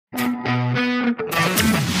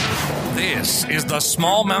This is the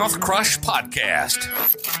Smallmouth Crush Podcast.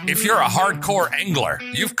 If you're a hardcore angler,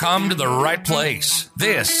 you've come to the right place.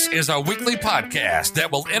 This is a weekly podcast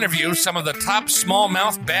that will interview some of the top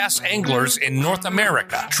smallmouth bass anglers in North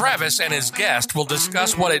America. Travis and his guest will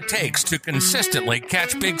discuss what it takes to consistently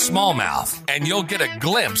catch big smallmouth, and you'll get a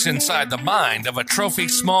glimpse inside the mind of a trophy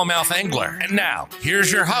smallmouth angler. And now,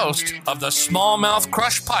 here's your host of the Smallmouth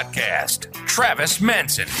Crush Podcast, Travis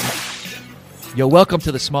Manson. Yo, welcome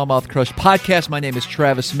to the Smallmouth Crush Podcast. My name is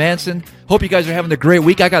Travis Manson. Hope you guys are having a great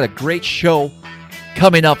week. I got a great show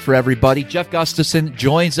coming up for everybody. Jeff Gustafson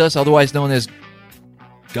joins us, otherwise known as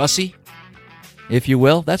Gussie, if you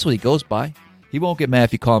will. That's what he goes by. He won't get mad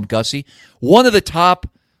if you call him Gussie. One of the top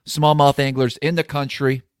smallmouth anglers in the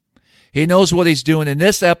country. He knows what he's doing. In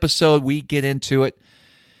this episode, we get into it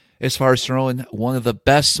as far as throwing one of the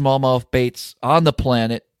best smallmouth baits on the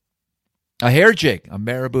planet. A hair jig, a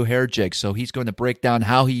marabou hair jig. So he's going to break down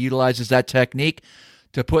how he utilizes that technique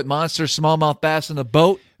to put monster smallmouth bass in the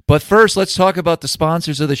boat. But first, let's talk about the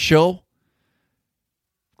sponsors of the show.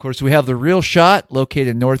 Of course, we have The Real Shot, located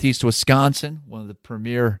in Northeast Wisconsin, one of the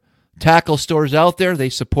premier tackle stores out there. They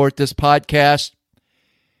support this podcast.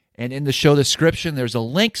 And in the show description, there's a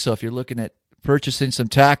link. So if you're looking at purchasing some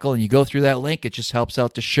tackle and you go through that link, it just helps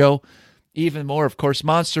out the show even more. Of course,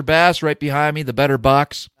 Monster Bass right behind me, the better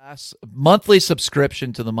box. Monthly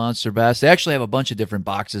subscription to the Monster Bass. They actually have a bunch of different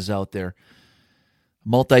boxes out there.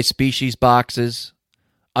 Multi-species boxes,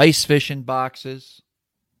 ice fishing boxes,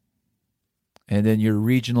 and then your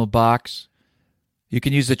regional box. You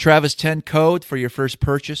can use the Travis 10 code for your first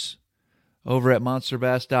purchase over at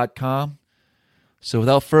monsterbass.com. So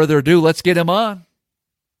without further ado, let's get him on.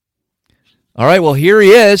 All right, well, here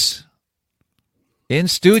he is in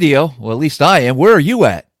studio. Well, at least I am. Where are you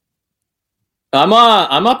at? I'm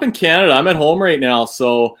up in Canada. I'm at home right now,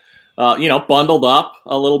 so bundled up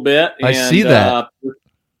a little bit. I see that.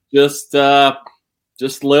 Just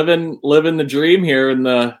living the dream here in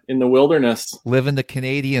the wilderness. Living the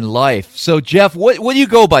Canadian life. So, Jeff, what do you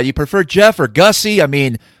go by? You prefer Jeff or Gussie? I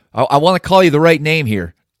mean, I want to call you the right name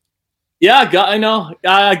here. Yeah, I know.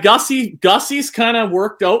 Gussie's kind of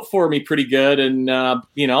worked out for me pretty good, and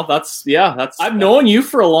that's. I've known you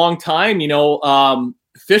for a long time.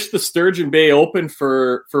 Fished the Sturgeon Bay Open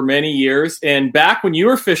for many years, and back when you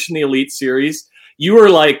were fishing the Elite Series,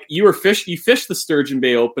 you fished the Sturgeon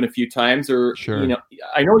Bay Open a few times, or sure.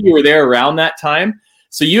 I know you were there around that time,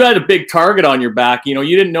 so you had a big target on your back. You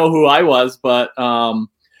didn't know who I was, but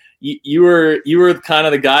you were kind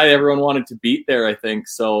of the guy everyone wanted to beat there, I think.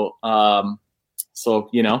 So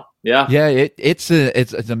yeah. Yeah, it's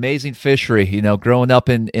an amazing fishery. Growing up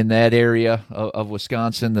in that area of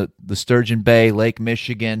Wisconsin, the Sturgeon Bay, Lake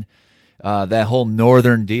Michigan, that whole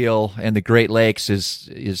northern deal and the Great Lakes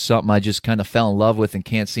is something I just kind of fell in love with and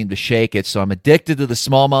can't seem to shake it. So I'm addicted to the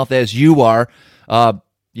smallmouth as you are.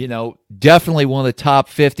 Definitely one of the top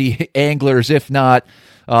 50 anglers, if not,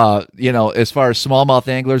 as far as smallmouth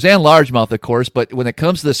anglers and largemouth, of course. But when it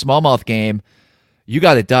comes to the smallmouth game, you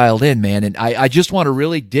got it dialed in, man. And I just want to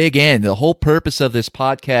really dig in. The whole purpose of this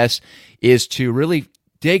podcast is to really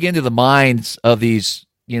dig into the minds of these,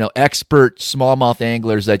 expert smallmouth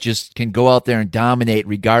anglers that just can go out there and dominate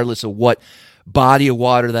regardless of what body of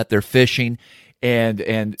water that they're fishing,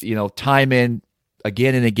 and time in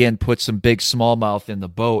again and again, put some big smallmouth in the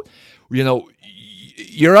boat.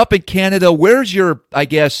 You're up in Canada. Where's your, I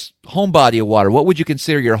guess, home body of water? What would you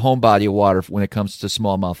consider your home body of water when it comes to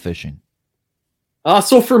smallmouth fishing?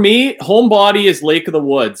 So for me, home body is Lake of the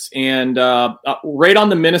Woods, and right on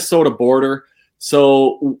the Minnesota border.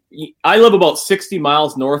 So I live about 60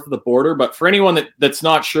 miles north of the border, but for anyone that's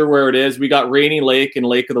not sure where it is, we got Rainy Lake and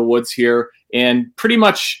Lake of the Woods here, and pretty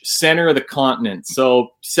much center of the continent.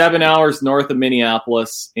 So 7 hours north of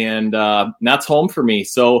Minneapolis, and that's home for me.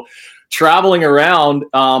 So traveling around,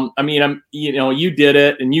 you did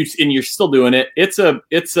it, and you're still doing it. It's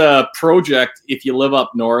a project if you live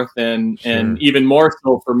up north, and Sure. And even more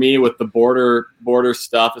so for me with the border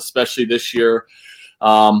stuff, especially this year.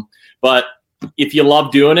 But if you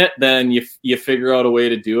love doing it, then you figure out a way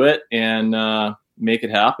to do it and make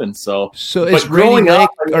it happen. So is Rainy Lake,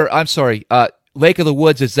 Lake of the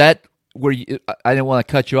Woods, is that where you? I didn't want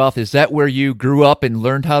to cut you off. Is that where you grew up and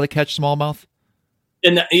learned how to catch smallmouth?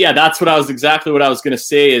 And that's exactly what I was going to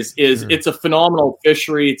say is Sure. It's a phenomenal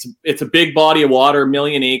fishery. It's a big body of water, 1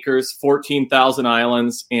 million acres, 14,000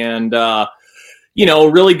 islands, and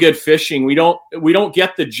really good fishing. We don't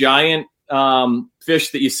get the giant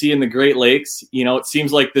fish that you see in the Great Lakes. It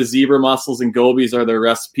seems like the zebra mussels and gobies are the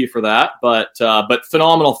recipe for that, but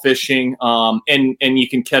phenomenal fishing. And you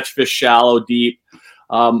can catch fish shallow, deep.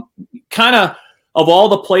 Kind of of all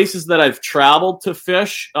the places that I've traveled to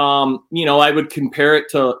fish, I would compare it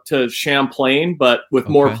to Champlain, but with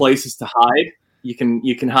more places to hide. You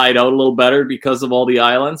can hide out a little better because of all the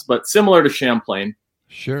islands, but similar to Champlain.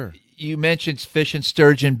 Sure. You mentioned fishing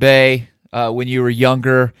Sturgeon Bay when you were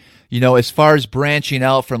younger. As far as branching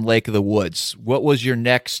out from Lake of the Woods, what was your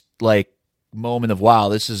next moment of, wow,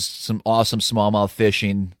 this is some awesome smallmouth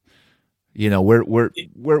fishing? Where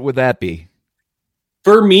would that be?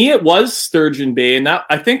 For me, it was Sturgeon Bay, and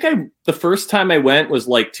I think the first time I went was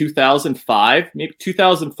 2005, maybe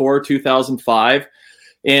 2004, 2005,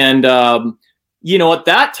 and at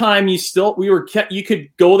that time you could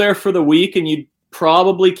go there for the week and you'd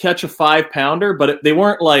probably catch a 5-pounder, but it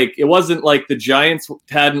wasn't like the giants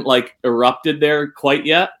hadn't erupted there quite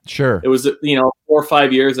yet. Sure, it was 4 or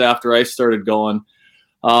 5 years after I started going.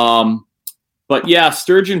 But yeah,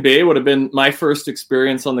 Sturgeon Bay would have been my first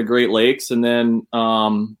experience on the Great Lakes. And then,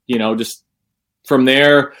 just from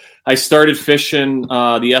there, I started fishing the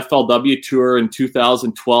FLW tour in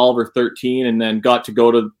 2012 or 13, and then got to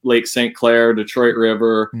go to Lake St. Clair, Detroit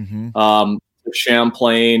River,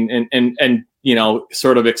 Champlain, and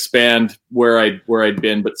sort of expand where I'd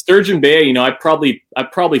been. But Sturgeon Bay, I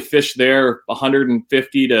probably fished there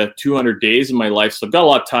 150 to 200 days in my life. So I've got a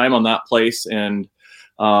lot of time on that place, and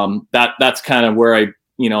that's kind of where I,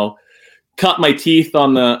 cut my teeth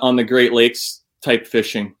on the Great Lakes type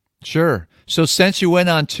fishing. Sure. So since you went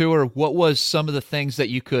on tour, what was some of the things that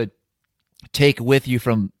you could take with you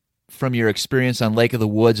from your experience on Lake of the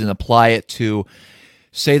Woods and apply it to,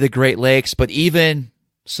 say, the Great Lakes, but even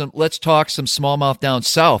let's talk some smallmouth down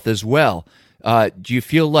south as well. Do you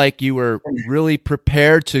feel like you were really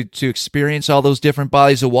prepared to experience all those different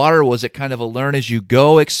bodies of water? Or was it kind of a learn as you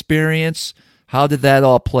go experience? How did that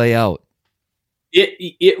all play out?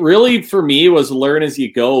 It really, for me, was learn as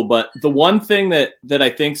you go. But the one thing that I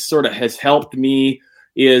think sort of has helped me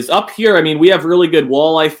is up here. I mean, we have really good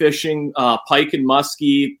walleye fishing, pike and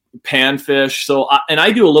muskie, panfish. So, and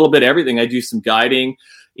I do a little bit of everything. I do some guiding,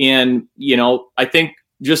 and I think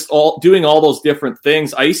just doing all those different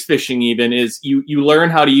things, ice fishing even, is you learn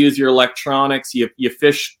how to use your electronics. You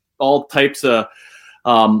fish all types of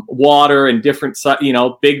water and different,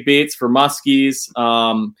 big baits for muskies.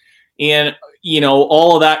 And,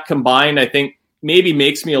 all of that combined, I think maybe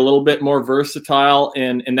makes me a little bit more versatile,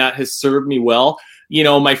 and that has served me well.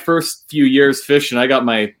 My first few years fishing, I got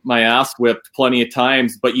my ass whipped plenty of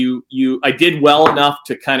times, but I did well enough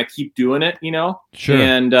to kind of keep doing it, Sure.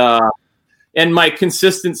 And my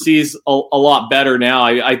consistency's a lot better now.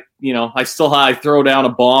 I throw down a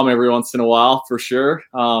bomb every once in a while for sure.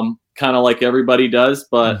 Kind of like everybody does,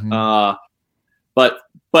 but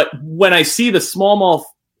when I see the smallmouth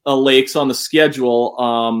lakes on the schedule,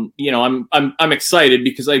 I'm excited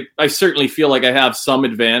because I certainly feel like I have some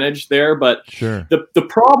advantage there. But sure, the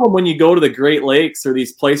problem when you go to the Great Lakes or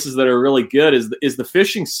these places that are really good is the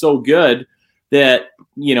fishing's so good that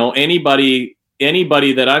anybody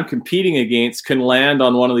that I'm competing against can land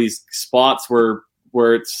on one of these spots where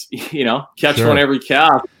it's catch sure. one every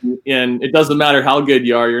cast, and it doesn't matter how good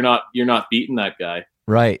you are, you're not beating that guy.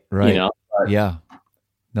 Right. Yeah.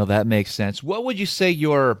 No, that makes sense. What would you say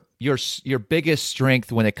your biggest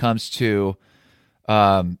strength when it comes to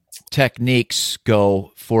techniques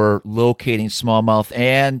go for locating smallmouth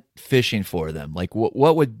and fishing for them? Like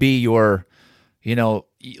what would be your,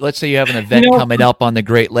 let's say you have an event coming up on the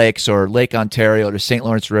Great Lakes or Lake Ontario or St.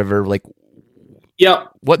 Lawrence River,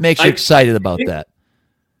 what makes you excited about that?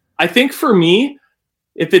 I think for me,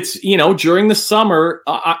 if it's during the summer,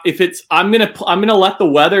 I'm gonna let the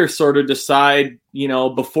weather sort of decide,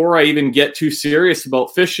 before I even get too serious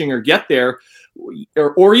about fishing or get there,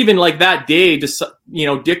 or even like that day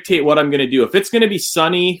to dictate what I'm gonna do. If it's gonna be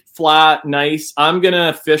sunny, flat, nice, I'm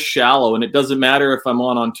gonna fish shallow, and it doesn't matter if I'm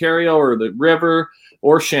on Ontario or the river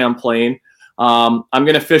or Champlain. I'm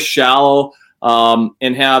gonna fish shallow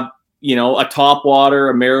and have a top water,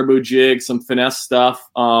 a marabou jig, some finesse stuff.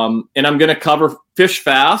 And I'm going to fish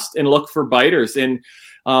fast and look for biters. And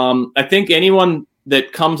I think anyone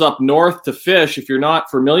that comes up north to fish, if you're not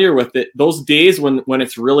familiar with it, those days when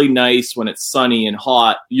it's really nice, when it's sunny and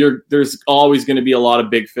hot, there's always going to be a lot of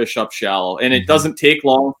big fish up shallow. And it doesn't take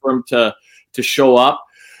long for them to show up.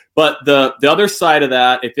 But the other side of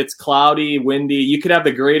that, if it's cloudy, windy, you could have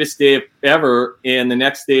the greatest day ever, and the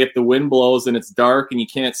next day, if the wind blows and it's dark and you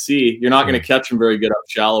can't see, you're not going to catch them very good up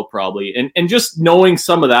shallow probably. And just knowing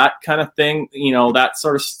some of that kind of thing,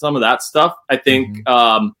 some of that stuff, I think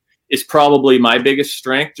is probably my biggest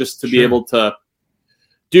strength, just to be able to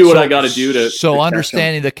do what I got to do to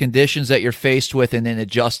understanding the conditions that you're faced with and then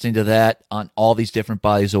adjusting to that on all these different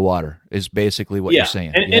bodies of water is basically what you're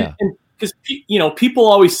saying. because people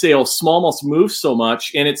always say, "Oh, smallmouths move so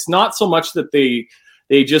much," and it's not so much that they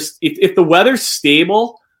just if the weather's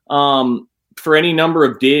stable for any number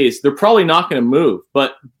of days, they're probably not going to move,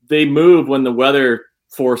 but they move when the weather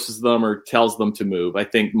forces them or tells them to move. I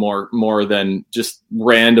think more than just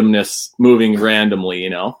randomness, moving randomly.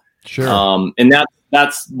 Sure. And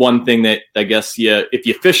that's one thing that I guess if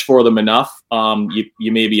you fish for them enough,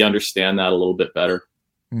 you maybe understand that a little bit better.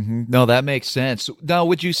 Mm-hmm. No, that makes sense. Now,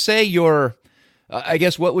 would you say I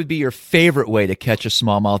guess, what would be your favorite way to catch a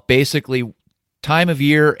smallmouth? Basically, time of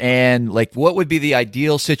year, and like, what would be the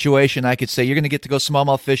ideal situation? I could say you're going to get to go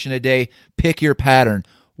smallmouth fishing a day. Pick your pattern.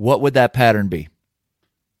 What would that pattern be?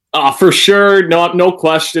 For sure, no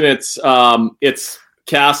question. It's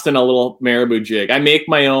casting a little marabou jig. I make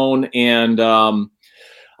my own, and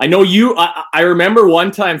I know you. I remember one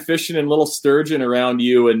time fishing in Little Sturgeon around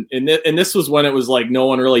you, and this was when it was like no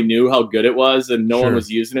one really knew how good it was, and no one was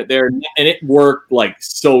using it there, and it worked like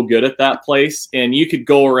so good at that place. And you could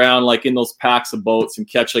go around like in those packs of boats and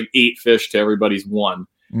catch like 8 fish to everybody's 1.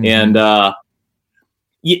 Mm-hmm. And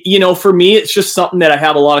for me, it's just something that I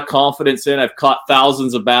have a lot of confidence in. I've caught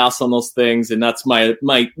thousands of bass on those things, and that's my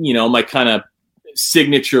kind of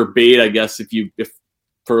signature bait, I guess, if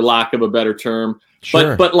for lack of a better term.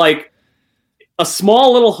 Sure. But like a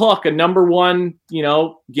small little hook, a number 1,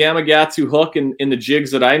 Gamakatsu hook in the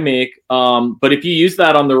jigs that I make. But if you use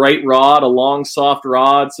that on the right rod, a long, soft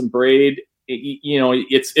rod, some braid,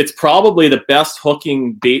 it's probably the best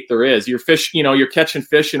hooking bait there is. You're catching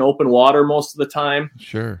fish in open water most of the time.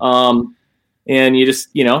 Sure. And you just,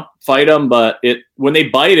 fight them, but when they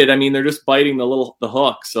bite it, I mean, they're just biting the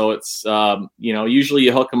hook. So it's, usually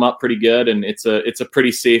you hook them up pretty good, and it's a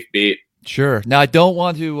pretty safe bait. Sure. Now, I don't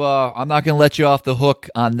want to. I'm not going to let you off the hook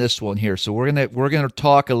on this one here. So we're gonna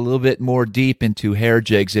talk a little bit more deep into hair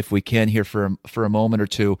jigs if we can here for a moment or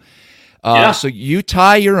two. So you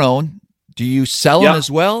tie your own. Do you sell them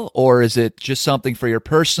as well, or is it just something for your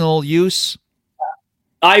personal use?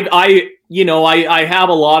 I have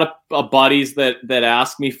a lot of buddies that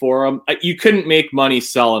ask me for them. You couldn't make money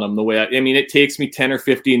selling them the way it takes me 10 or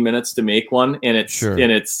 15 minutes to make one, and it's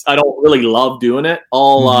I don't really love doing it.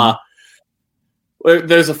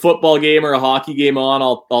 There's a football game or a hockey game on,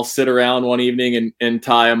 I'll sit around one evening and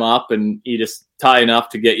tie them up, and you just tie enough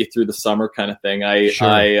to get you through the summer kind of thing.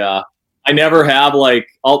 I never have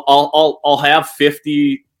I'll have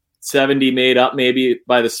 50, 70 made up maybe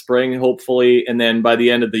by the spring, hopefully, and then by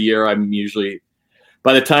the end of the year, I'm usually,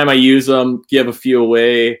 by the time I use them, give a few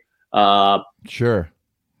away. Sure.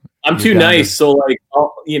 I'm too nice, so like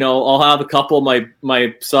I'll have a couple of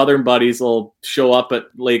my southern buddies will show up at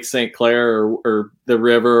Lake St. Clair or the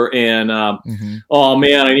river, and oh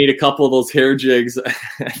man, I need a couple of those hair jigs. I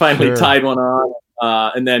finally tied one on,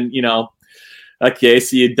 and then okay,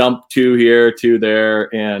 so you dump 2 here, 2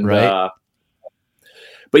 there, and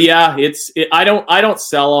but yeah, I don't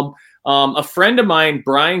sell them. A friend of mine,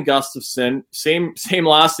 Brian Gustafson, same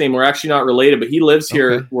last name. We're actually not related, but he lives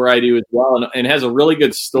here where I do as well, and has a really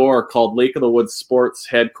good store called Lake of the Woods Sports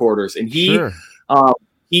Headquarters. And he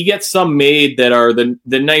gets some made that are the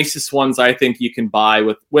nicest ones I think you can buy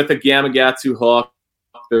with a Gamakatsu hook.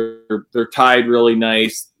 They're tied really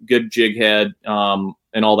nice, good jig head,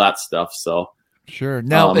 and all that stuff. So sure.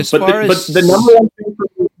 Now, but the number one thing for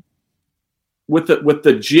me with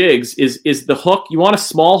the jigs is the hook. You want a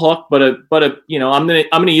small hook, but I'm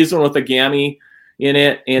gonna use one with a gammy in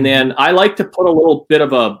it, and then I like to put a little bit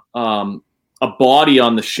of a body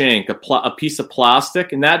on the shank, a piece of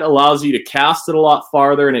plastic, and that allows you to cast it a lot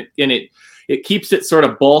farther, and it keeps it sort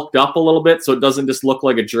of bulked up a little bit, so it doesn't just look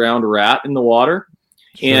like a drowned rat in the water.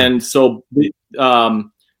 Sure. And so,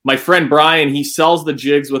 my friend Brian, he sells the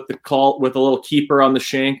jigs with a little keeper on the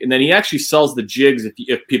shank, and then he actually sells the jigs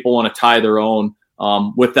if people want to tie their own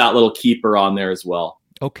with that little keeper on there as well.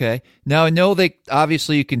 Okay. Now I know they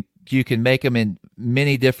obviously you can make them in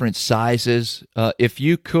many different sizes. If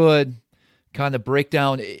you could kind of break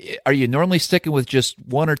down, are you normally sticking with just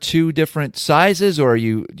 1 or 2 different sizes, or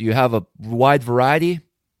do you have a wide variety?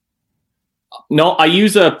 No, I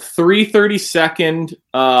use a 3/32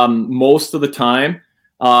 most of the time.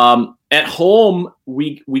 At home,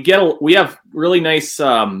 we have really nice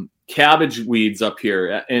cabbage weeds up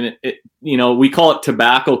here, and we call it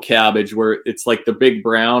tobacco cabbage, where it's like the big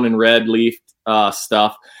brown and red leaf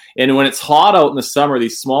stuff. And when it's hot out in the summer,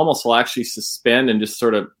 these smallmouths will actually suspend and just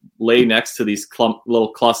sort of lay next to these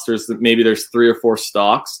little clusters that maybe there's 3 or 4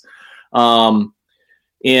 stalks. And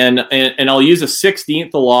I'll use a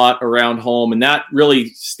 1/16 a lot around home, and that really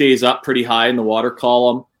stays up pretty high in the water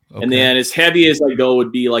column. And then as heavy as I go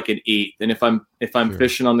would be like an 8th. And if I'm Sure.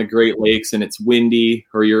 fishing on the Great Lakes and it's windy,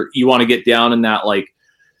 or you want to get down in that, like,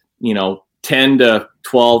 10 to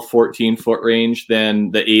 12, 14 foot range, then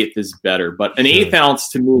the 8th is better. But an 1/8 ounce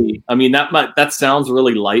to me, I mean, that sounds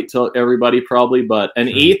really light to everybody probably, but an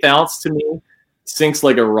 1/8 ounce to me sinks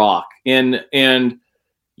like a rock. And the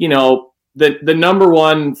number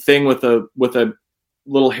one thing with a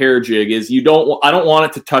little hair jig is I don't want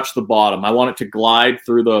it to touch the bottom. I want it to glide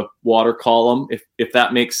through the water column, if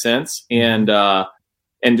that makes sense. And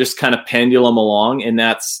just kind of pendulum along. And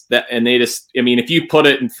if you put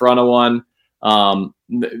it in front of one,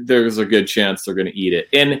 there's a good chance they're going to eat it.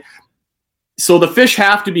 And so the fish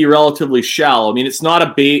have to be relatively shallow. I mean, it's not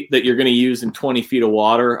a bait that you're going to use in 20 feet of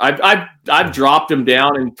water. I've dropped them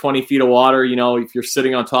down in 20 feet of water. If you're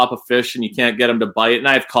sitting on top of fish and you can't get them to bite, and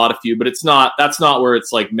I've caught a few, but that's not where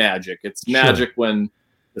it's like magic. It's magic when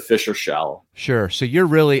the fish are shallow. Sure. So you're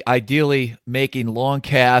really ideally making long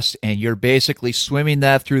casts, and you're basically swimming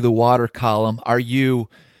that through the water column. Are you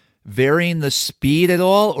varying the speed at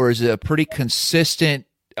all, or is it a pretty consistent?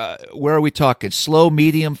 Where are we talking? Slow,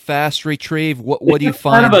 medium, fast retrieve? What do you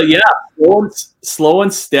find? Kind of slow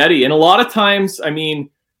and steady. And a lot of times, I mean,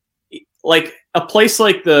 like a place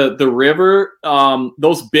like the river,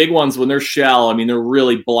 those big ones, when they're shallow, I mean, they're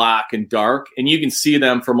really black and dark, and you can see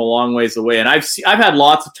them from a long ways away. And I've had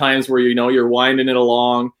lots of times where you're winding it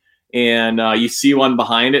along, and you see one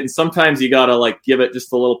behind it, and sometimes you gotta like give it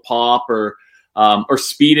just a little pop, or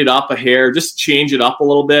speed it up a hair, just change it up a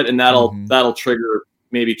little bit, and that'll trigger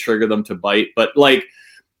them to bite. But like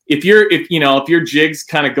if your jig's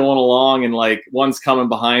kind of going along and like one's coming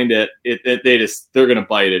behind it, they're gonna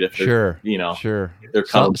bite it if they're if they're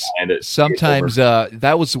coming behind it. Sometimes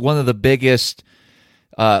that was one of the biggest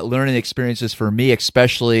learning experiences for me,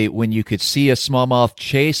 especially when you could see a smallmouth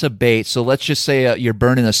chase a bait. So let's just say you're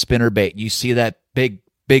burning a spinner bait, you see that big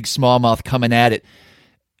smallmouth coming at it.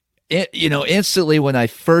 Instantly when I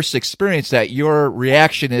first experienced that, your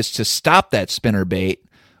reaction is to stop that spinner bait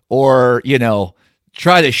or,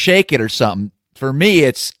 try to shake it or something. For me,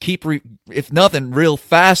 it's if nothing, real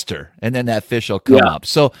faster, and then that fish will come up.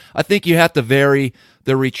 So I think you have to vary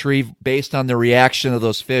the retrieve based on the reaction of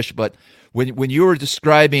those fish. But when you were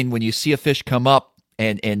describing when you see a fish come up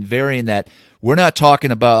and varying that, we're not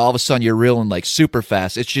talking about all of a sudden you're reeling like super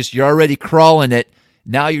fast. It's just you're already crawling it.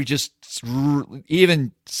 Now you're just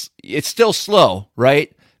it's still slow,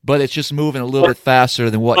 right? But it's just moving a little bit faster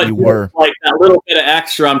than what you were. Like that little bit of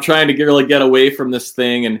extra, I'm trying to really get away from this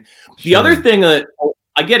thing. And the other thing that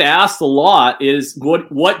I get asked a lot is,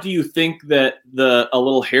 what do you think that a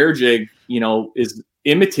little hair jig, is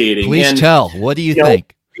imitating? Please tell. What do you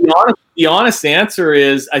think? The honest answer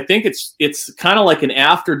is, I think it's kind of like an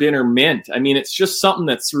after dinner mint. I mean, it's just something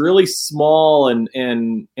that's really small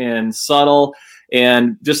and subtle.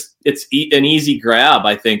 And just it's an easy grab.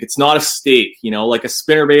 I think it's not a steak, like a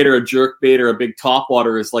spinnerbait or a jerkbait or a big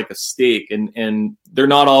topwater is like a steak, and they're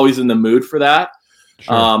not always in the mood for that.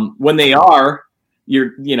 Sure. When they are,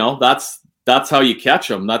 that's how you catch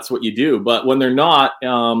them. That's what you do. But when they're not,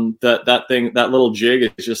 that little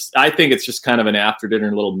jig is just, I think it's just kind of an after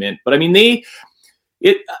dinner little mint. But I mean,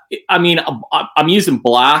 I'm using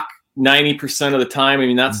black 90% of the time. I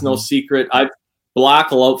mean, that's no secret.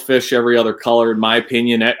 Black will outfish every other color, in my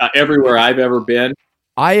opinion, everywhere I've ever been.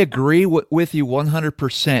 I agree with you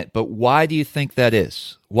 100%, but why do you think that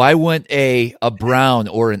is? Why wouldn't a brown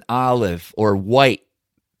or an olive or white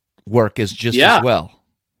work as well?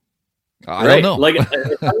 I don't know. Like,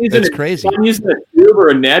 that's crazy. If I'm using a tube or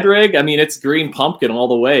a Ned rig, I mean, it's green pumpkin all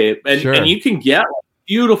the way. And you can get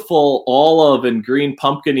beautiful olive and green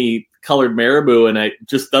pumpkin-y colored marabou, and it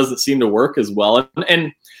just doesn't seem to work as well.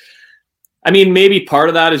 And I mean, maybe part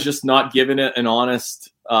of that is just not giving it an honest,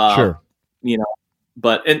 but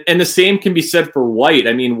and the same can be said for white.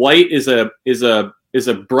 I mean, white is a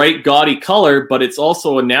bright, gaudy color, but it's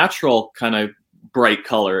also a natural kind of bright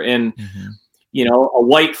color. And a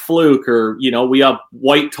white fluke, or we have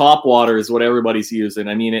white topwater is what everybody's using.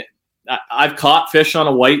 I mean, I've caught fish on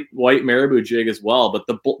a white marabou jig as well, but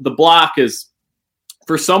the black is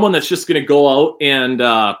for someone that's just going to go out and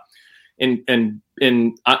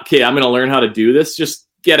okay, I'm going to learn how to do this. Just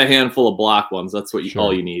get a handful of black ones. That's what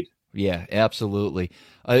all you need. Yeah, absolutely.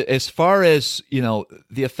 As far as, the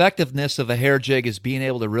effectiveness of a hair jig is being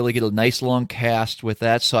able to really get a nice long cast with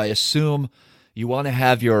that. So I assume you want to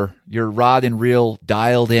have your rod and reel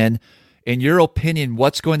dialed in. In your opinion,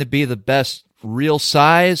 what's going to be the best reel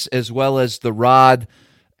size as well as the rod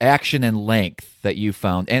action and length that you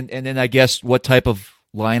found? And then I guess what type of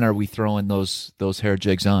line are we throwing those hair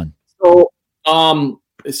jigs on? So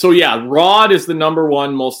So yeah, rod is the number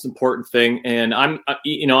one most important thing, and I'm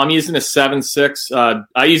using a 7.6.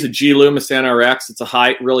 I use a G Loomis NRX. It's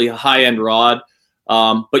a really high end rod,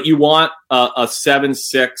 but you want a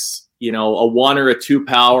 7.6, a 1 or a 2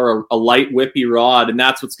 power, a light whippy rod, and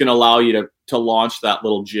that's what's going to allow you to launch that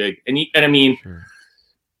little jig. And I mean, sure.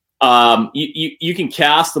 You can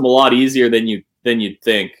cast them a lot easier than you'd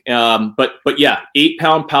think. But yeah,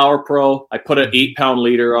 8-pound Power Pro. I put an 8-pound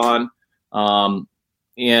leader on.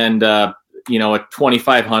 And a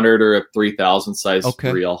 2,500 or a 3,000 size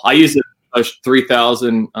reel. I use a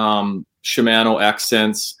 3,000 Shimano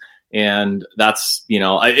Accents, and that's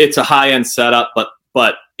it's a high end setup,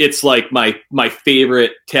 but it's like my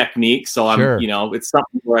favorite technique. So I'm it's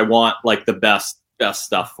something where I want like the best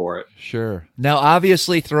stuff for it. Sure. Now,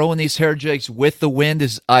 obviously, throwing these hair jigs with the wind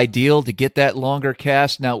is ideal to get that longer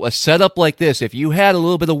cast. Now, a setup like this, if you had a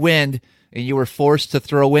little bit of wind and you were forced to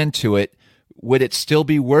throw into it, would it still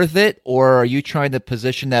be worth it, or are you trying to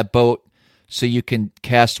position that boat so you can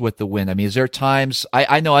cast with the wind? I mean, is there times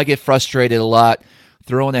I know I get frustrated a lot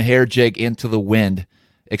throwing a hair jig into the wind,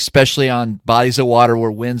 especially on bodies of water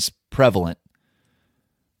where wind's prevalent.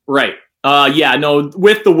 Right.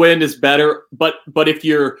 With the wind is better, but if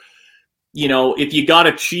you're, if you got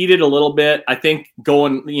to cheat it a little bit, I think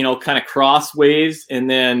going, kind of crossways, and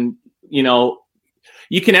then,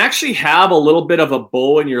 you can actually have a little bit of a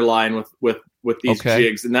bow in your line with these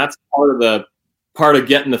jigs, and that's part of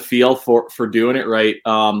getting the feel for doing it right.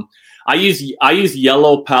 I use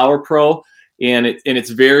yellow Power Pro, and it's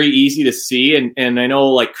very easy to see. And I know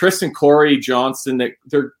like Chris and Corey Johnson, that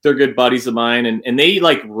they're good buddies of mine, and they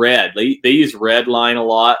like red. They use red line a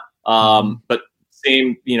lot. But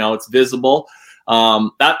same, it's visible.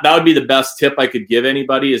 That would be the best tip I could give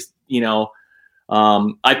anybody is,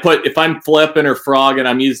 if I'm flipping or frogging,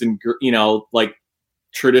 I'm using, like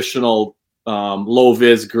traditional low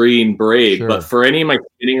vis green braid. Sure. But for any of my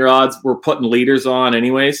spinning rods, we're putting leaders on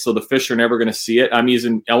anyway, so the fish are never going to see it. I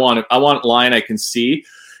want line I can see.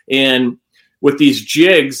 And with these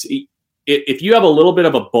jigs, if you have a little bit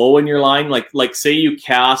of a bow in your line, like say you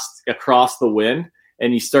cast across the wind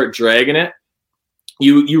and you start dragging it,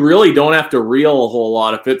 you really don't have to reel a whole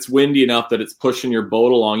lot if it's windy enough that it's pushing your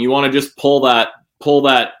boat along. You want to just pull that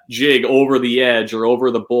jig over the edge or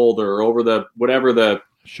over the boulder or over the whatever the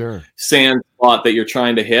sand spot that you're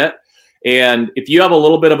trying to hit. And if you have a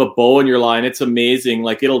little bit of a bow in your line, it's amazing.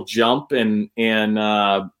 Like it'll jump and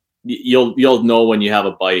you'll know when you have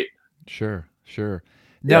a bite. Sure.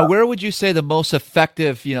 Now, where would you say the most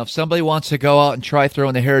effective, if somebody wants to go out and try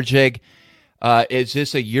throwing the hair jig, is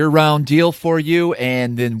this a year-round deal for you?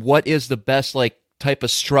 And then what is the best type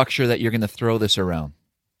of structure that you're going to throw this around?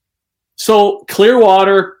 So clear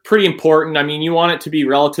water, pretty important. I mean, you want it to be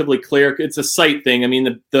relatively clear. It's a sight thing. I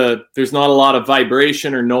mean, there's not a lot of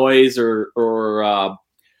vibration or noise or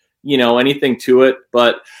anything to it.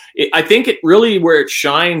 But I think it really where it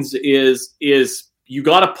shines is you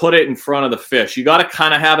got to put it in front of the fish. You got to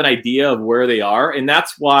kind of have an idea of where they are, and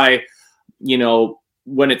that's why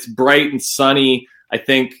when it's bright and sunny, I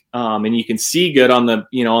think, and you can see good on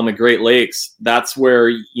the Great Lakes, that's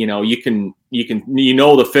where, the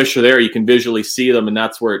fish are there, you can visually see them, and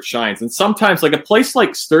that's where it shines. And sometimes like a place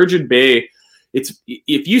like Sturgeon Bay,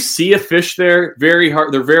 if you see a fish there,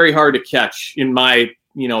 they're very hard to catch in my,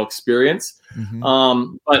 experience.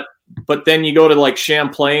 Mm-hmm. But then you go to like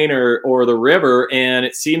Champlain or the river, and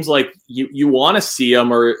it seems like you want to see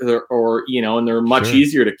them or and they're much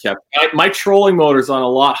easier to catch. My trolling motor's on a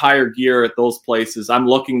lot higher gear at those places. I'm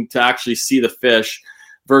looking to actually see the fish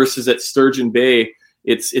versus at Sturgeon Bay.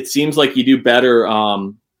 It seems like you do better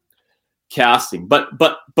casting. But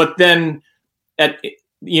then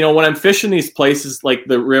when I'm fishing these places like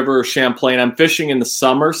the river or Champlain, I'm fishing in the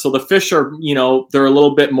summer. So the fish are, they're a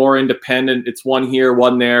little bit more independent. It's one here,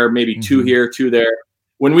 one there, maybe two here, two there.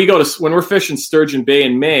 When we're fishing Sturgeon Bay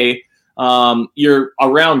in May, you're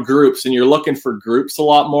around groups and you're looking for groups a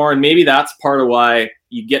lot more. And maybe that's part of why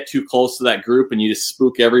you get too close to that group and you just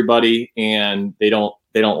spook everybody, and they don't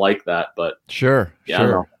like that. But sure. I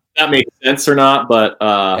don't know if that makes sense or not, but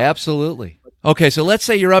absolutely. Okay, so let's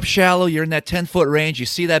say you're up shallow, you're in that 10-foot range, you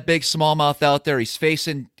see that big smallmouth out there, he's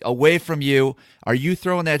facing away from you. Are you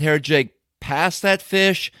throwing that hair jig past that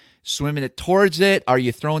fish, swimming it towards it? Are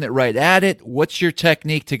you throwing it right at it? What's your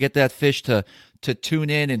technique to get that fish to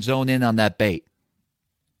tune in and zone in on that bait?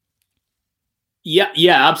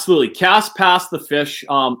 Yeah, absolutely. Cast past the fish.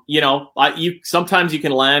 Sometimes you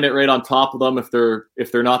can land it right on top of them if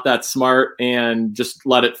they're not that smart, and just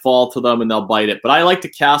let it fall to them and they'll bite it. But I like to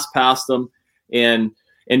cast past them and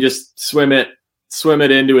just swim it swim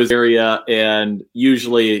it into his area, and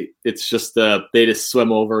usually it's just they just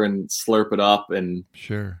swim over and slurp it up. And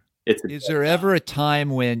sure. Is there ever a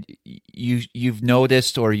time when you've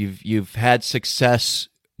noticed or you've had success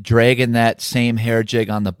dragging that same hair jig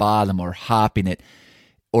on the bottom or hopping it,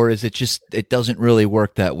 or is it just it doesn't really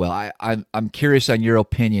work that well? I'm curious on your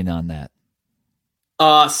opinion on that.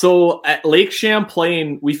 So at Lake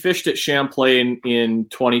Champlain, we fished at Champlain in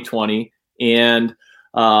 2020, and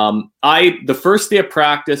the first day of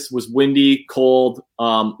practice was windy, cold,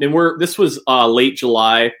 and this was late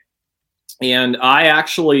July. And I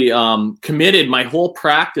actually committed my whole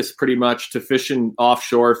practice pretty much to fishing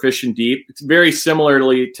offshore, fishing deep. It's very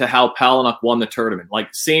similarly to how Palinuk won the tournament,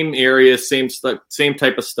 like same area, same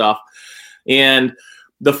type of stuff. And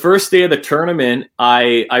the first day of the tournament,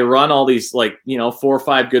 I run all these 4 or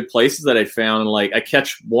 5 good places that I found, and I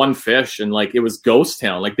catch one fish, and it was ghost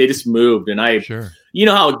town. They just moved, and you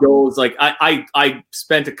know how it goes. I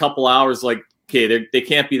spent a couple hours okay, they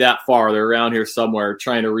can't be that far. They're around here somewhere,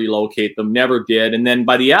 trying to relocate them. Never did. And then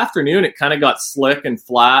by the afternoon, it kind of got slick and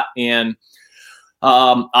flat. And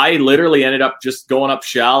I literally ended up just going up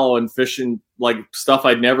shallow and fishing stuff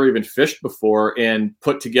I'd never even fished before, and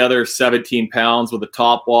put together 17 pounds with a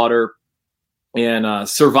top water and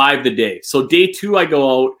survived the day. So day 2, I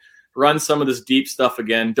go out, run some of this deep stuff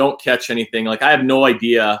again, don't catch anything. I have no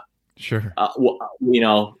idea. Sure.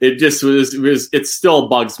 It just it still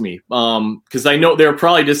bugs me. Cause I know they're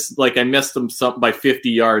probably just I missed them by 50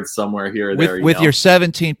 yards somewhere here or there. With your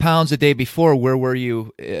 17 pounds a day before, where were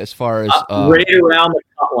you as far as right around the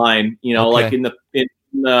cut line, okay. in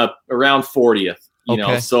the around 40th,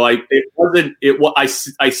 okay. So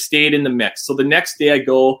I stayed in the mix. So the next day I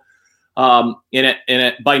go,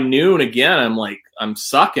 by noon again, I'm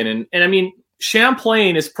sucking. And I mean,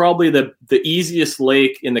 Champlain is probably the easiest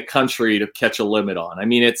lake in the country to catch a limit on. I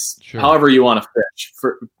mean, it's however you want to fish.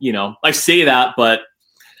 I say that, but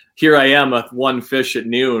here I am with one fish at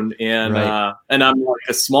noon, and and I'm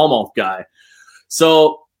a smallmouth guy.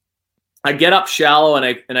 So I get up shallow,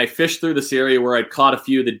 and I fish through this area where I'd caught a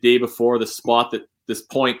few the day before, the spot that this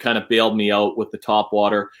point kind of bailed me out with the top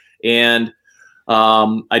water, and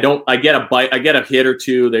I get a bite, I get a hit or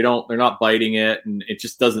two. They're not biting it, and it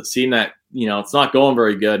just doesn't seem that, it's not going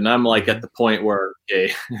very good. And I'm at the point where,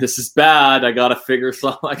 okay, this is bad. I got to figure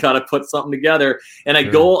something, I got to put something together. And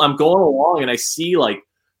I'm going along, and I see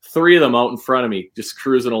 3 of them out in front of me, just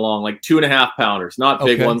cruising along, 2.5 pounders, not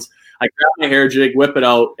big ones. I grab my hair jig, whip it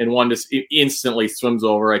out, and one just instantly swims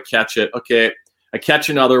over. I catch it. Okay. I catch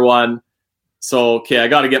another one. So, okay, I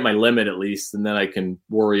got to get my limit at least, and then I can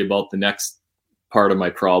worry about the next part of my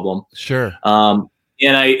problem. Sure. And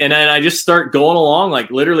then I just start going along,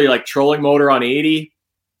 literally trolling motor on 80.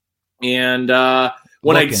 And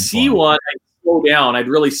when I'd see one, I'd slow down. I'd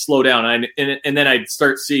really slow down. And then I'd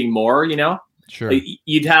start seeing more, Sure.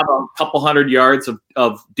 You'd have a couple 100 yards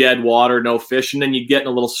of dead water, no fish. And then you'd get in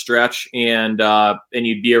a little stretch, and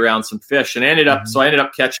you'd be around some fish. And I ended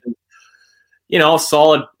up catching, a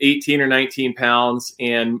solid 18 or 19 pounds,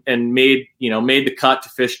 and made the cut to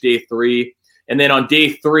fish day 3. And then on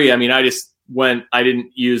day 3, I mean, I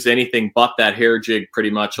didn't use anything but that hair jig pretty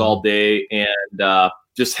much all day, and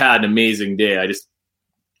just had an amazing day. I just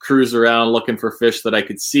cruised around looking for fish that I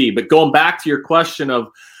could see. But going back to your question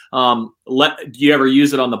of, do you ever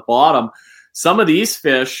use it on the bottom? Some of these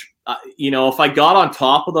fish, if I got on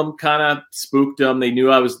top of them, kind of spooked them. They knew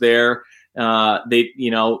I was there. But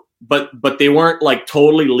they weren't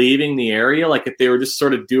totally leaving the area. If they were just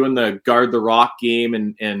sort of doing the guard the rock game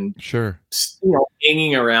and sure,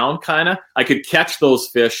 hanging around kind of, I could catch those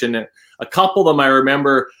fish. And a couple of them, I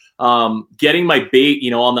remember getting my bait,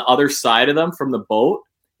 on the other side of them from the boat,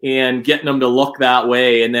 and getting them to look that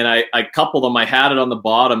way. And then I coupled them, I had it on the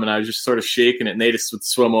bottom, and I was just sort of shaking it, and they just would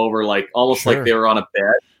swim over almost like they were on a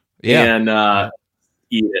bed and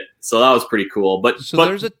eat it. So that was pretty cool. But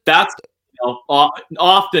that's,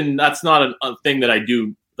 often that's not a thing that I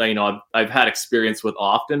do, I've had experience with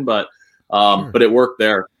often, but it worked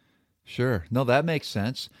there. Sure. No, that makes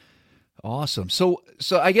sense. Awesome. So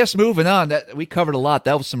I guess moving on, that we covered a lot.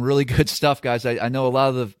 That was some really good stuff, guys. I know a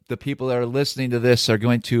lot of the people that are listening to this are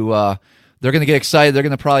going to, they're going to get excited. They're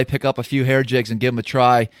going to probably pick up a few hair jigs and give them a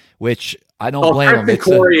try, which I don't blame them.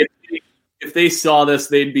 Corey, if they saw this,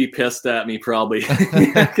 they'd be pissed at me probably.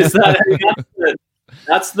 Because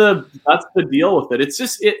that's the deal with it. It's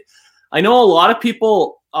just I know a lot of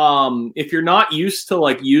people, if you're not used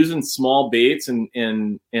to using small baits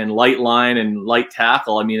and light line and light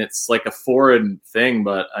tackle, I mean, it's a foreign thing,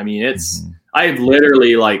 but I mean, I've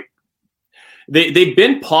literally they've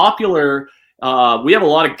been popular we have a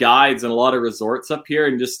lot of guides and a lot of resorts up here,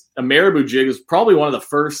 and just a marabou jig is probably one of the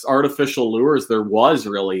first artificial lures there was,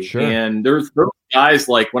 really. Sure. And there were guys,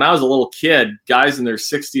 like when I was a little kid, guys in their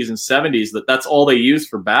 60s and 70s, that's all they used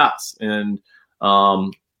for bass. And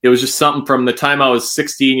it was just something from the time I was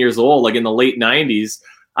 16 years old, like in the late 90s.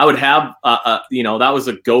 I would have, that was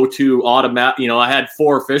a go-to automatic. I had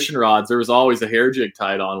 4 fishing rods. There was always a hair jig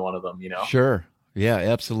tied on one of them. Sure. Yeah,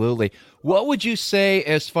 absolutely. What would you say,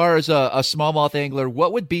 as far as a smallmouth angler,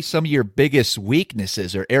 what would be some of your biggest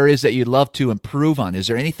weaknesses or areas that you'd love to improve on? Is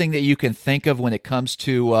there anything that you can think of when it comes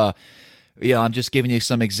to, I'm just giving you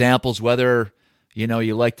some examples, whether,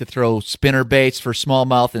 you like to throw spinner baits for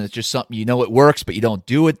smallmouth and it's just something, it works, but you don't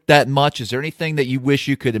do it that much. Is there anything that you wish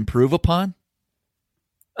you could improve upon?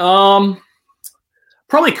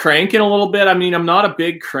 Probably cranking a little bit. I mean, I'm not a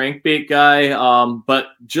big crankbait guy, but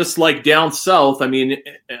just like down south, I mean,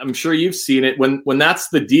 I'm sure you've seen it. When that's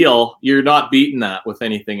the deal, you're not beating that with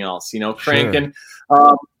anything else. Cranking.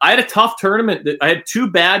 Sure. I had a tough tournament. I had 2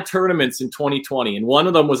 bad tournaments in 2020, and one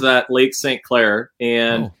of them was at Lake St. Clair,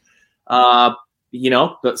 and the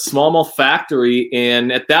smallmouth factory.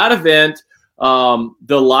 And at that event,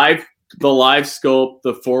 the live scope,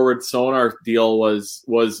 the forward sonar deal was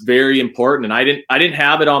very important, and I didn't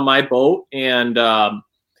have it on my boat. And I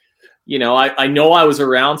know I was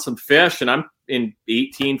around some fish, and I'm in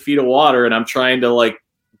 18 feet of water, and I'm trying to like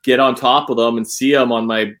get on top of them and see them on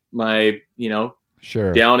my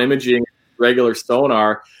sure, down imaging regular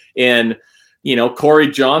sonar. And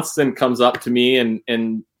Corey Johnston comes up to me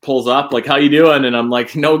and pulls up like, "How you doing?" And I'm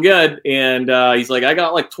like, "No good." And he's like, "I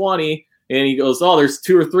got like 20. And he goes, "Oh, there's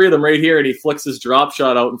 2 or 3 of them right here." And he flicks his drop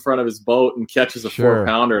shot out in front of his boat and catches a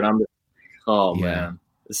 4-pounder. And I'm just, man,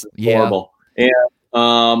 this is horrible. And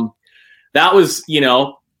that was,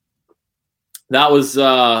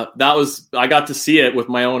 I got to see it with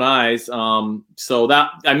my own eyes. So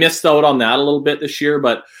that I missed out on that a little bit this year,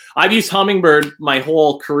 but I've used Humminbird my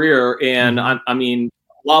whole career. And I mean,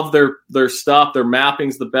 love their stuff. Their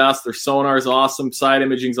mapping's the best. Their sonar's awesome. Side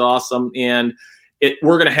imaging's awesome. And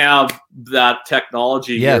we're going to have that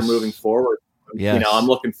technology here moving forward. Yes. I'm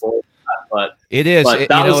looking forward to that. But it is.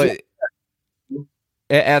 But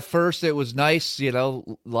at first, it was nice,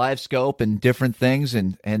 live scope and different things,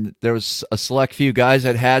 and there was a select few guys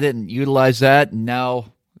that had it and utilized that, and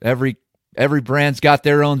now every brand's got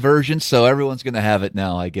their own version, so everyone's going to have it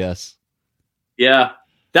now, I guess. Yeah,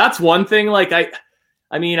 that's one thing. Like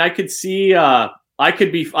I mean, I could see I'd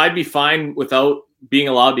be fine without being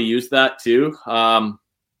allowed to use that too.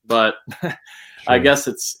 But sure. I guess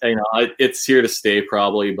it's, it's here to stay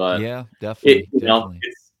probably, but yeah, definitely.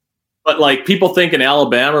 But like people think an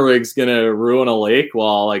Alabama rig's going to ruin a lake.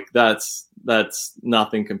 Well, like that's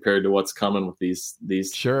nothing compared to what's coming with these,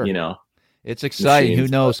 sure. It's exciting. Machines.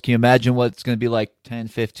 Who knows? Can you imagine what it's going to be like 10,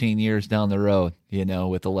 15 years down the road,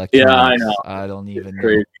 with electronics? Yeah, I know. I don't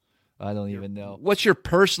even know. What's your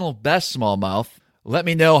personal best smallmouth? Let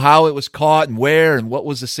me know how it was caught and where and what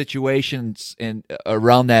was the situation and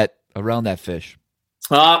around that fish.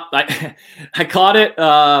 I caught it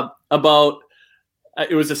about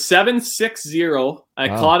it was a 7.60. I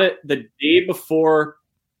caught it the day before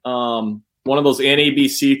one of those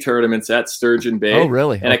NABC tournaments at Sturgeon Bay. Oh,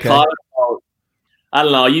 really? And okay. I caught it about, I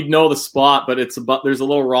don't know, you'd know the spot, but there's a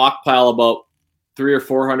little rock pile about 300 or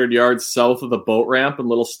 400 yards south of the boat ramp in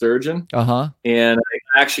Little Sturgeon. And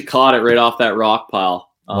I actually caught it right off that rock pile.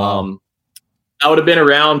 Wow. That would have been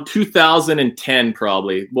around 2010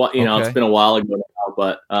 probably. Well, It's been a while ago now,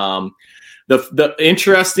 but the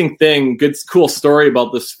interesting thing, cool story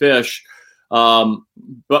about this fish,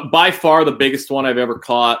 but by far the biggest one I've ever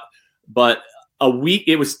caught, but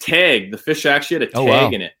it was tagged. The fish actually had a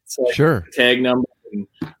tag in it. So sure. Tag number.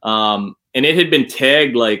 And it had been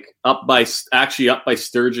tagged like up by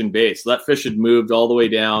Sturgeon Bay. So that fish had moved all the way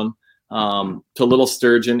down to Little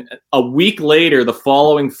Sturgeon. A week later, the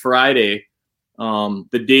following Friday,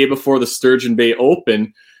 the day before the Sturgeon Bay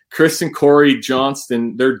Open, Chris and Corey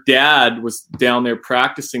Johnston, their dad was down there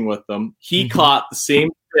practicing with them. He caught the same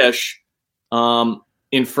fish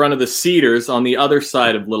in front of the Cedars on the other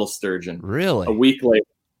side of Little Sturgeon. Really? A week later.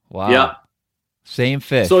 Wow. Yeah. Same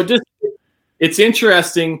fish. So it's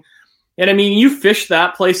interesting. And I mean, you fish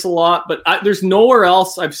that place a lot, but there's nowhere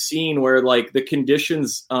else I've seen where like the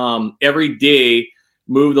conditions every day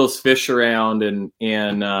move those fish around, and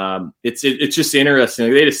it's just interesting.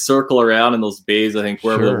 Like, they just circle around in those bays, I think,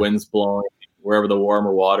 wherever the wind's blowing, wherever the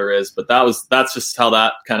warmer water is. But that's just how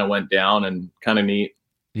that kind of went down, and kind of neat.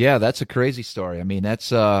 Yeah, that's a crazy story. I mean,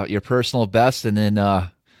 that's your personal best, and then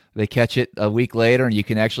they catch it a week later, and you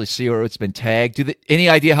can actually see where it's been tagged. Any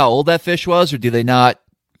idea how old that fish was, or do they not?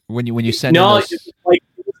 when you send No, in those? it's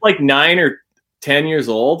like 9 or 10 years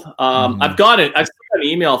old. I've got it. I've got an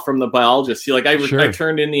email from the biologist. I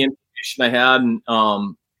turned in the information I had,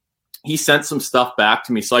 and he sent some stuff back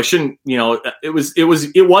to me. So I shouldn't,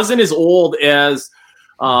 it wasn't as old as,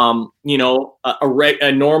 a normal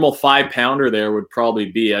 5-pounder there would probably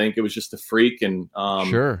be. I think it was just a freak, and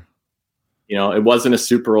Sure. It wasn't a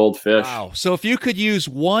super old fish. Wow. So if you could use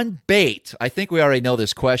one bait, I think we already know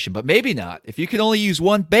this question, but maybe not. If you could only use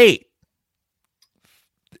one bait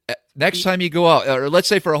next time you go out, or let's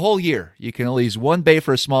say for a whole year, you can only use one bait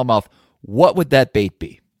for a smallmouth, what would that bait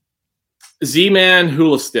be? Z-Man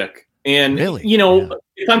hula stick. And really?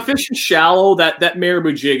 If I'm fishing shallow, that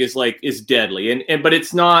marabou jig is deadly. But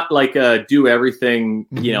it's not like a do everything,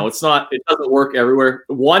 it doesn't work everywhere.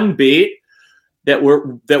 One bait that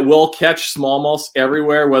will catch smallmouths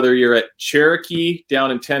everywhere, whether you're at Cherokee down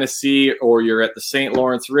in Tennessee, or you're at the St.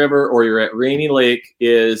 Lawrence River, or you're at Rainy Lake,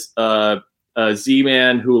 is a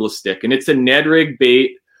Z-Man hula stick. And it's a Ned rig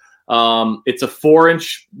bait. It's a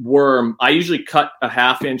 4-inch worm. I usually cut a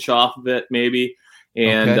 1/2 inch off of it, maybe.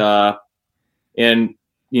 And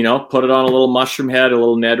put it on a little mushroom head, a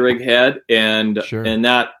little Ned rig head, and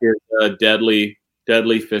that is a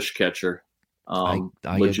deadly fish catcher. I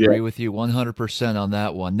agree with you 100% on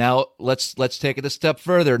that one. Now let's take it a step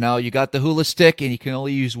further. Now you got the hula stick, and you can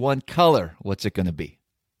only use one color. What's it going to be?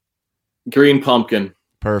 Green pumpkin.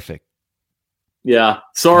 Perfect. Yeah.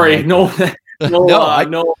 Sorry, no, that's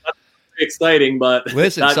exciting, but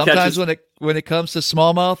listen, sometimes when it comes to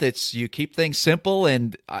smallmouth, you keep things simple,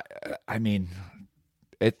 and I mean,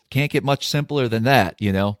 it can't get much simpler than that,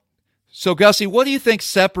 So Gussie, what do you think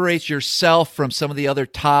separates yourself from some of the other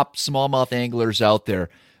top smallmouth anglers out there?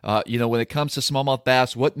 When it comes to smallmouth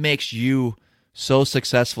bass, what makes you so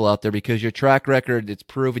successful out there? Because your track record, it's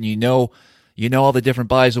proven. You know all the different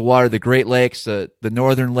bodies of water, the Great Lakes, the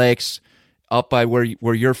northern lakes, up by where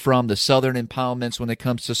you're from, the southern impoundments when it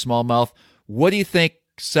comes to smallmouth. What do you think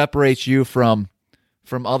separates you from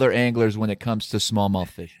other anglers when it comes to smallmouth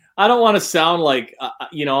fishing? I don't want to sound like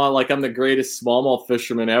like I'm the greatest smallmouth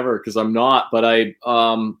fisherman ever, because I'm not. But I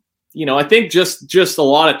think just a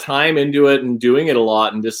lot of time into it and doing it a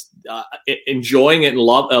lot, and just enjoying it and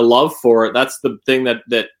love for it. That's the thing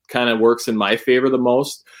that kind of works in my favor the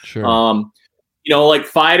most. Sure. Like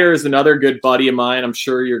Fider is another good buddy of mine. I'm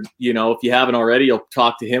sure if you haven't already, you'll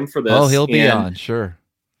talk to him for this. Oh, he'll be on, sure.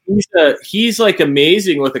 He's like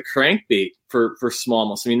amazing with a crankbait for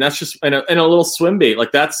smallmouth. I mean, that's just and a little swim bait.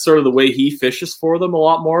 Like that's sort of the way he fishes for them a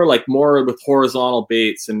lot more, like more with horizontal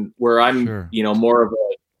baits, and where I'm, more of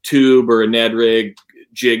a tube or a Ned rig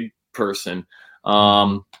jig person.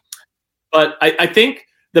 But I think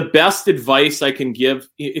the best advice I can give,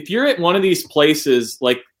 if you're at one of these places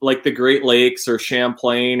like the Great Lakes or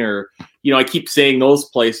Champlain, or, I keep saying those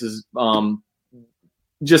places,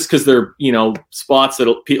 just because they're, spots that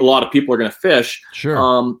a lot of people are going to fish. Sure.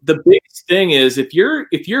 The biggest thing is if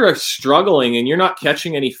you're struggling and you're not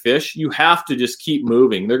catching any fish, you have to just keep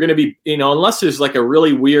moving. They're going to be, unless there's like a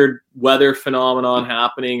really weird weather phenomenon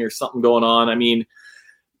happening or something going on. I mean,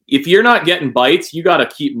 if you're not getting bites, you got to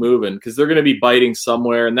keep moving, because they're going to be biting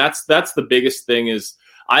somewhere. And that's the biggest thing is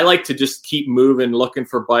I like to just keep moving, looking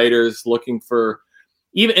for biters, looking for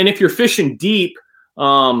and if you're fishing deep,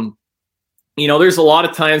 there's a lot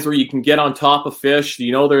of times where you can get on top of fish.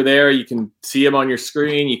 They're there. You can see them on your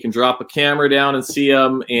screen. You can drop a camera down and see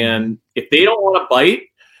them. And if they don't want to bite,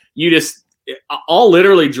 I'll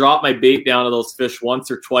literally drop my bait down to those fish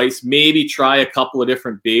once or twice, maybe try a couple of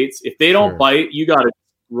different baits. If they don't bite, you got to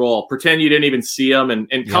roll. Pretend you didn't even see them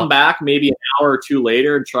and come back maybe an hour or two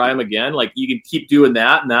later and try them again. Like you can keep doing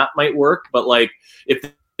that, and that might work. But like if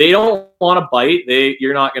they don't want to bite,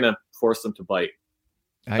 you're not going to force them to bite.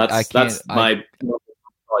 That's my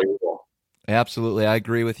rule. Absolutely. I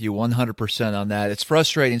agree with you 100% on that. It's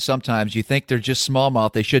frustrating sometimes. You think they're just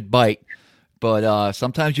smallmouth, they should bite. But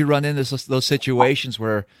sometimes you run into those situations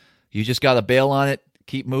where you just got to bail on it,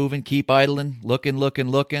 keep moving, keep idling, looking,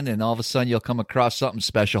 and all of a sudden you'll come across something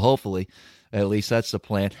special, hopefully. At least that's the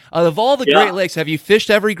plan. Out of all the Great Lakes, have you fished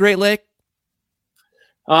every Great Lake?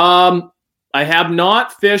 I have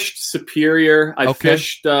not fished Superior. I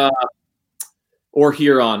fished or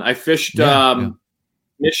Huron. I fished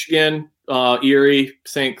Michigan, Erie,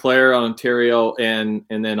 St. Clair, Ontario, and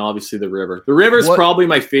then obviously the river. The river is probably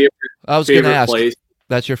my favorite. I was going to ask. Place.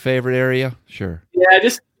 That's your favorite area? Sure. Yeah,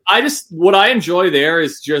 I just what I enjoy there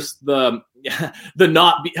is just the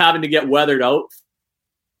not having to get weathered out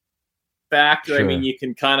factor. Sure. I mean, you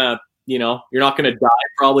can kind of you're not going to die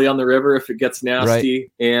probably on the river if it gets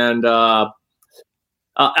nasty, right. And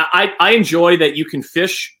I enjoy that you can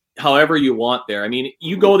fish however you want there. I mean,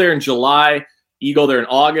 you go there in July, you go there in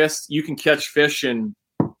August, you can catch fish in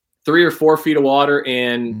 3 or 4 feet of water.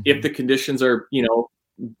 And if the conditions are,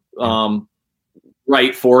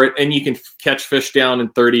 right for it, and you can catch fish down in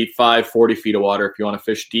 35, 40 feet of water if you want to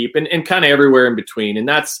fish deep, and kind of everywhere in between. And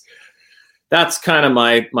that's kind of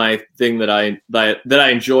my thing that I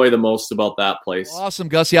enjoy the most about that place. Awesome,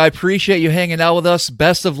 Gussie. I appreciate you hanging out with us.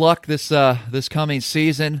 Best of luck this coming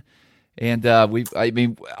season. And I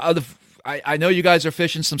know you guys are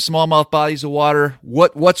fishing some smallmouth bodies of water.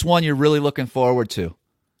 What's one you're really looking forward to?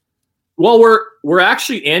 Well, we're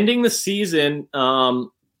actually ending the season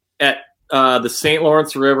at the St.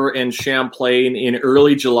 Lawrence River and Champlain in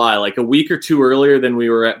early July, like a week or two earlier than we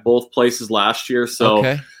were at both places last year. So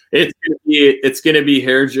okay. It's gonna be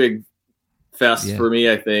hair jig fest for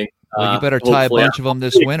me, I think. Well, you better tie a bunch of them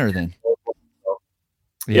this winter then.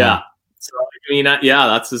 Yeah. So I mean,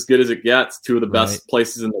 that's as good as it gets. 2 of the best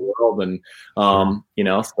places in the world, and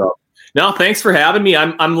So no, thanks for having me.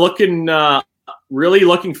 I'm really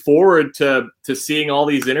looking forward to seeing all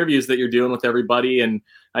these interviews that you're doing with everybody, and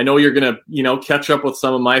I know you're gonna catch up with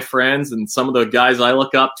some of my friends and some of the guys I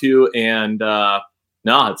look up to, and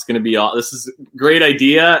it's gonna be this is a great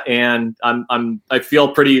idea, and I feel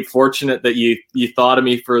pretty fortunate that you thought of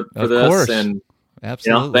me for this. Course. And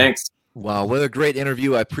absolutely, thanks. Wow, what a great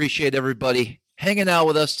interview. I appreciate everybody hanging out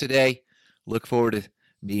with us today. Look forward to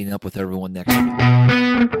meeting up with everyone next week.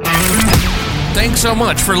 Thanks so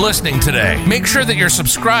much for listening today. Make sure that you're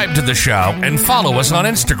subscribed to the show and follow us on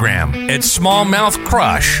Instagram at Smallmouth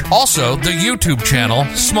Crush. Also, the YouTube channel,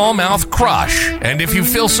 Smallmouth Crush. And if you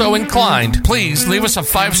feel so inclined, please leave us a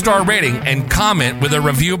 5-star rating and comment with a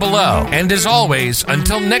review below. And as always,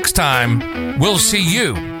 until next time, we'll see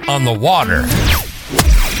you on the water.